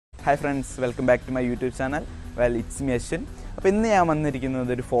Hi friends, welcome back to my YouTube channel. Well, it's me Ashin. അപ്പോൾ ഇന്ന് ഞാൻ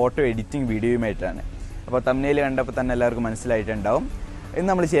വന്നിരിക്കുന്നത് ഒരു ഫോട്ടോ എഡിറ്റിംഗ് വീഡിയോയുമായിട്ടാണ്. അപ്പോൾ തംബ്നെയിൽ കണ്ടപ്പോൾ തന്നെ എല്ലാവർക്കും മനസ്സിലായിട്ടുണ്ടാവും. ഇന്ന്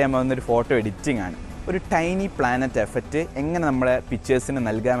നമ്മൾ ചെയ്യാൻ പോകുന്ന ഒരു ഫോട്ടോ എഡിറ്റിംഗ് ആണ്. ഒരു ടൈനി പ്ലാനറ്റ് എഫക്റ്റ് എങ്ങനെ നമ്മളെ പിക്ചേഴ്സിന്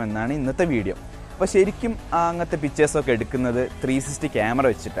നൽകാമെന്നാണ് ഇന്നത്തെ വീഡിയോ. അപ്പോൾ ശരിക്കും അങ്ങനത്തെ പിക്ചേഴ്സൊക്കെ എടുക്കുന്നത് 360 ക്യാമറ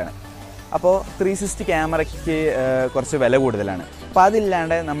വെച്ചിട്ടാണ്. അപ്പോൾ 360 ക്യാമറയ്ക്ക് കുറച്ച് വില കൂടുതലാണ്. അപ്പോൾ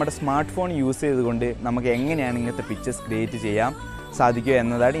അതില്ലാണ്ട് നമ്മുടെ സ്മാർട്ട് ഫോൺ യൂസ് ചെയ്തുകൊണ്ട് നമുക്ക് എങ്ങനെയാണ് ഇങ്ങനത്തെ പിക്ചേഴ്സ് ക്രിയേറ്റ് ചെയ്യാൻ സാധിക്കുക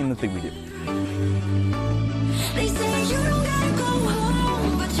എന്നതാണ് ഇന്നത്തെ വീഡിയോ.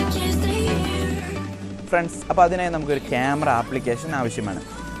 ഫ്രണ്ട്സ്, അപ്പോൾ അതിനായി നമുക്കൊരു ക്യാമറ ആപ്ലിക്കേഷൻ ആവശ്യമാണ്.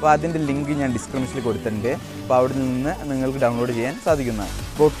 അപ്പോൾ അതിൻ്റെ ലിങ്ക് ഞാൻ ഡിസ്ക്രിപ്ഷനിൽ കൊടുത്തിട്ടുണ്ട്. അപ്പോൾ അവിടെ നിന്ന് നിങ്ങൾക്ക് ഡൗൺലോഡ് ചെയ്യാൻ സാധിക്കുന്നതാണ്.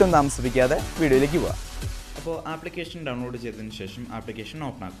 അപ്പോൾ ഒട്ടും താമസിപ്പിക്കാതെ വീഡിയോയിലേക്ക് പോകാം. അപ്പോൾ ആപ്ലിക്കേഷൻ ഡൗൺലോഡ് ചെയ്തതിന് ശേഷം ആപ്ലിക്കേഷൻ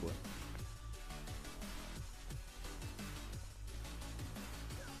ഓപ്പൺ ആക്കുക.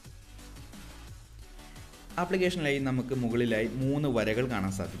 ആപ്ലിക്കേഷനിലായി നമുക്ക് മുകളിലായി 3 വരകൾ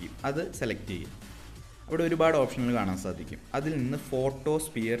കാണാൻ സാധിക്കും. അത് സെലക്ട് ചെയ്യുക. അവിടെ ഒരുപാട് ഓപ്ഷനുകൾ കാണാൻ സാധിക്കും. അതിൽ നിന്ന് ഫോട്ടോ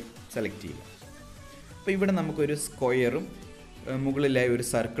സ്പിയർ സെലക്ട് ചെയ്യുക. അപ്പോൾ ഇവിടെ നമുക്കൊരു സ്ക്വയറും മുകളിലായി ഒരു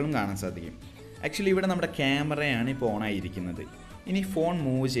സർക്കിളും കാണാൻ സാധിക്കും. ആക്ച്വലി ഇവിടെ നമ്മുടെ ക്യാമറയാണ് ഇപ്പോൾ ഓൺ ആയിരിക്കുന്നത്. ഇനി ഫോൺ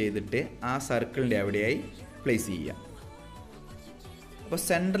മൂവ് ചെയ്തിട്ട് ആ സർക്കിളിൻ്റെ അവിടെയായി പ്ലേസ് ചെയ്യുക. അപ്പോൾ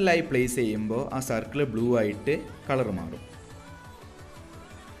സെൻട്രലായി പ്ലേസ് ചെയ്യുമ്പോൾ ആ സർക്കിൾ ബ്ലൂ ആയിട്ട് കളർ മാറും.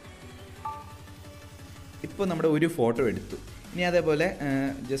 ഇപ്പോൾ നമ്മുടെ ഒരു ഫോട്ടോ എടുത്തു. ഇനി അതേപോലെ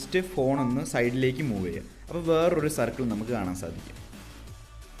ജസ്റ്റ് ഫോണൊന്ന് സൈഡിലേക്ക് മൂവ് ചെയ്യുക. അപ്പോൾ വേറൊരു സർക്കിൾ നമുക്ക് കാണാൻ സാധിക്കും.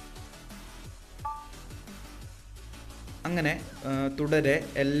 അങ്ങനെ തുടരെ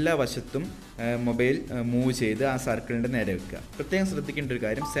എല്ലാ വശത്തും മൊബൈൽ മൂവ് ചെയ്ത് ആ സർക്കിളിൻ്റെ നേരെ വെക്കുക. പ്രത്യേകം ശ്രദ്ധിക്കേണ്ട ഒരു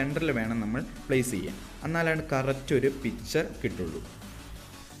കാര്യം, സെൻറ്ററിൽ വേണം നമ്മൾ പ്ലേസ് ചെയ്യാൻ. എന്നാലാണ് കറക്റ്റ് ഒരു പിക്ചർ കിട്ടുള്ളൂ.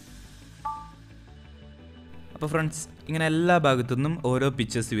 അപ്പോൾ ഫ്രണ്ട്സ്, ഇങ്ങനെ എല്ലാ ഭാഗത്തുനിന്നും ഓരോ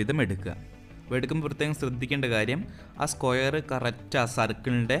പിക്ചേഴ്സ് വീതം എടുക്കുക. എടുക്കുമ്പോൾ പ്രത്യേകം ശ്രദ്ധിക്കേണ്ട കാര്യം, ആ സ്ക്വയർ കറക്റ്റ് ആ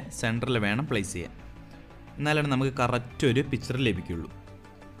സർക്കിളിൻ്റെ സെൻറ്ററിൽ വേണം പ്ലേസ് ചെയ്യാൻ. എന്നാലാണ് നമുക്ക് കറക്റ്റ് ഒരു പിക്ചർ ലഭിക്കുള്ളൂ.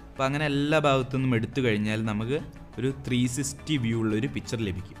 അപ്പോൾ അങ്ങനെ എല്ലാ ഭാഗത്തു നിന്നും എടുത്തു കഴിഞ്ഞാൽ നമുക്ക് ഒരു 360 വ്യൂ ഉള്ളൊരു പിക്ചർ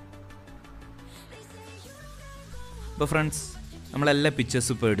ലഭിക്കും. അപ്പോൾ ഫ്രണ്ട്സ്, നമ്മളെല്ലാ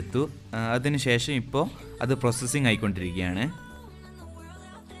പിക്ചേഴ്സും ഇപ്പോൾ എടുത്തു. അതിനുശേഷം ഇപ്പോൾ അത് പ്രോസസ്സിങ് ആയിക്കൊണ്ടിരിക്കുകയാണ്.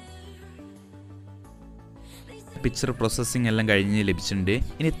 പിക്ചർ പ്രോസസ്സിങ് എല്ലാം കഴിഞ്ഞ് ലഭിച്ചിട്ടുണ്ട്.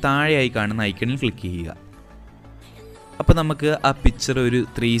 ഇനി താഴെയായി കാണുന്ന ഐക്കണിൽ ക്ലിക്ക് ചെയ്യുക. അപ്പോൾ നമുക്ക് ആ പിക്ചർ ഒരു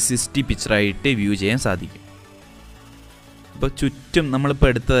 360 പിക്ചറായിട്ട് വ്യൂ ചെയ്യാൻ സാധിക്കും. അപ്പോൾ ചുറ്റും നമ്മളിപ്പോൾ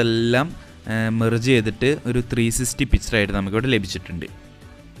എടുത്തതെല്ലാം മെർജ് ചെയ്തിട്ട് ഒരു 360 പിക്ചറായിട്ട് നമുക്കിവിടെ ലഭിച്ചിട്ടുണ്ട്.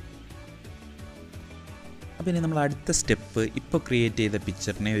 അപ്പോൾ ഇനി നമ്മൾ അടുത്ത സ്റ്റെപ്പ്, ഇപ്പോൾ ക്രിയേറ്റ് ചെയ്ത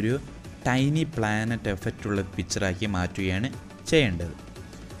പിക്ചറിനെ ഒരു ടൈനി പ്ലാനറ്റ് എഫക്റ്റ് ഉള്ള പിക്ചറാക്കി മാറ്റുകയാണ് ചെയ്യേണ്ടത്.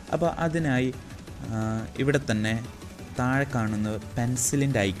 അപ്പോൾ അതിനായി ഇവിടെ തന്നെ താഴെ കാണുന്ന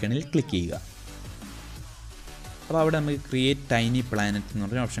പെൻസിലിൻ്റെ ഐക്കണിൽ ക്ലിക്ക് ചെയ്യുക. അപ്പോൾ അവിടെ നമുക്ക് ക്രിയേറ്റ് ടൈനി പ്ലാനറ്റ് എന്ന്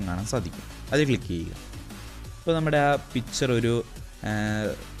പറഞ്ഞ ഓപ്ഷൻ കാണാൻ സാധിക്കും. അത് ക്ലിക്ക് ചെയ്യുക. അപ്പോൾ നമ്മുടെ ആ പിക്ചർ ഒരു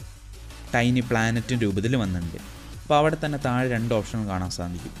ടൈനി പ്ലാനറ്റിൻ്റെ രൂപത്തിൽ വന്നിട്ടുണ്ട്. അപ്പോൾ അവിടെ തന്നെ താഴെ 2 ഓപ്ഷൻ കാണാൻ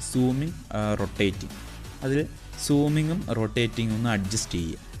സാധിക്കും, സൂമിങ്, റൊട്ടേറ്റിംഗ്. അതിൽ സൂമിങ്ങും റൊട്ടേറ്റിങ്ങും ഒന്ന് അഡ്ജസ്റ്റ്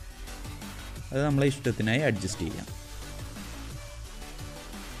ചെയ്യുക. അത് നമ്മളെ ഇഷ്ടത്തിനായി അഡ്ജസ്റ്റ് ചെയ്യാം.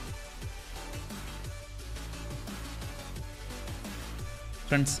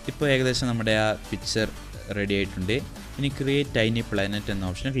 ഫ്രണ്ട്സ്, ഇപ്പോൾ ഏകദേശം നമ്മുടെ ആ പിക്ചർ റെഡി ആയിട്ടുണ്ട്. ഇനി ക്രിയേറ്റ് ടൈനി പ്ലാനറ്റ് എന്ന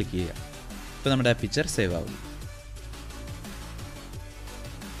ഓപ്ഷൻ ക്ലിക്ക് ചെയ്യുക. ഇപ്പോൾ നമ്മുടെ ആ പിക്ചർ സേവ് ആവും.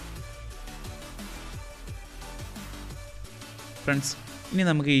 ഫ്രണ്ട്സ്, ഇനി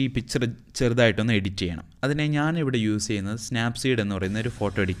നമുക്ക് ഈ പിക്ചർ ചെറുതായിട്ടൊന്ന് എഡിറ്റ് ചെയ്യണം. അതിനെ ഞാനിവിടെ യൂസ് ചെയ്യുന്നത് സ്നാപ്സീഡ് എന്ന് പറയുന്ന ഒരു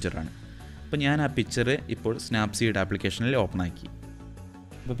ഫോട്ടോ എഡിറ്ററാണ്. അപ്പോൾ ഞാൻ ആ പിക്ചർ ഇപ്പോൾ സ്നാപ്സീഡ് ആപ്ലിക്കേഷനിൽ ഓപ്പൺ ആക്കി.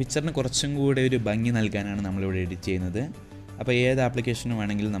 അപ്പോൾ പിക്ചറിന് കുറച്ചും കൂടെ ഒരു ഭംഗി നൽകാനാണ് നമ്മളിവിടെ എഡിറ്റ് ചെയ്യുന്നത്. അപ്പോൾ ഏത് ആപ്ലിക്കേഷനും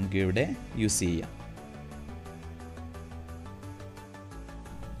വേണമെങ്കിലും നമുക്ക് ഇവിടെ യൂസ് ചെയ്യാം.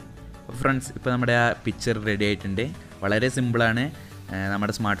 ഫ്രണ്ട്സ്, ഇപ്പോൾ നമ്മുടെ ആ പിക്ചർ റെഡി ആയിട്ടുണ്ട്. വളരെ സിമ്പിളാണ്.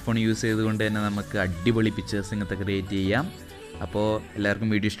 നമ്മുടെ സ്മാർട്ട് ഫോൺ യൂസ് ചെയ്തുകൊണ്ട് തന്നെ നമുക്ക് അടിപൊളി പിക്ചേഴ്സ് ഇങ്ങനത്തെ ക്രിയേറ്റ് ചെയ്യാം. അപ്പോൾ എല്ലാവർക്കും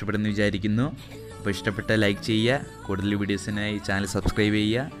വീഡിയോ ഇഷ്ടപ്പെടുമെന്ന് വിചാരിക്കുന്നു. അപ്പോൾ ഇഷ്ടപ്പെട്ട ലൈക്ക് ചെയ്യുക. കൂടുതൽ വീഡിയോസിനായി ചാനൽ സബ്സ്ക്രൈബ്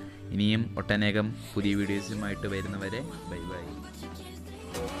ചെയ്യുക. ഇനിയും ഒട്ടനേകം പുതിയ വീഡിയോസുമായിട്ട് വരുന്നവരെ ബൈ ബൈ.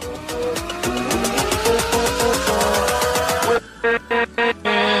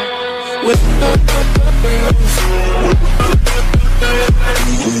 With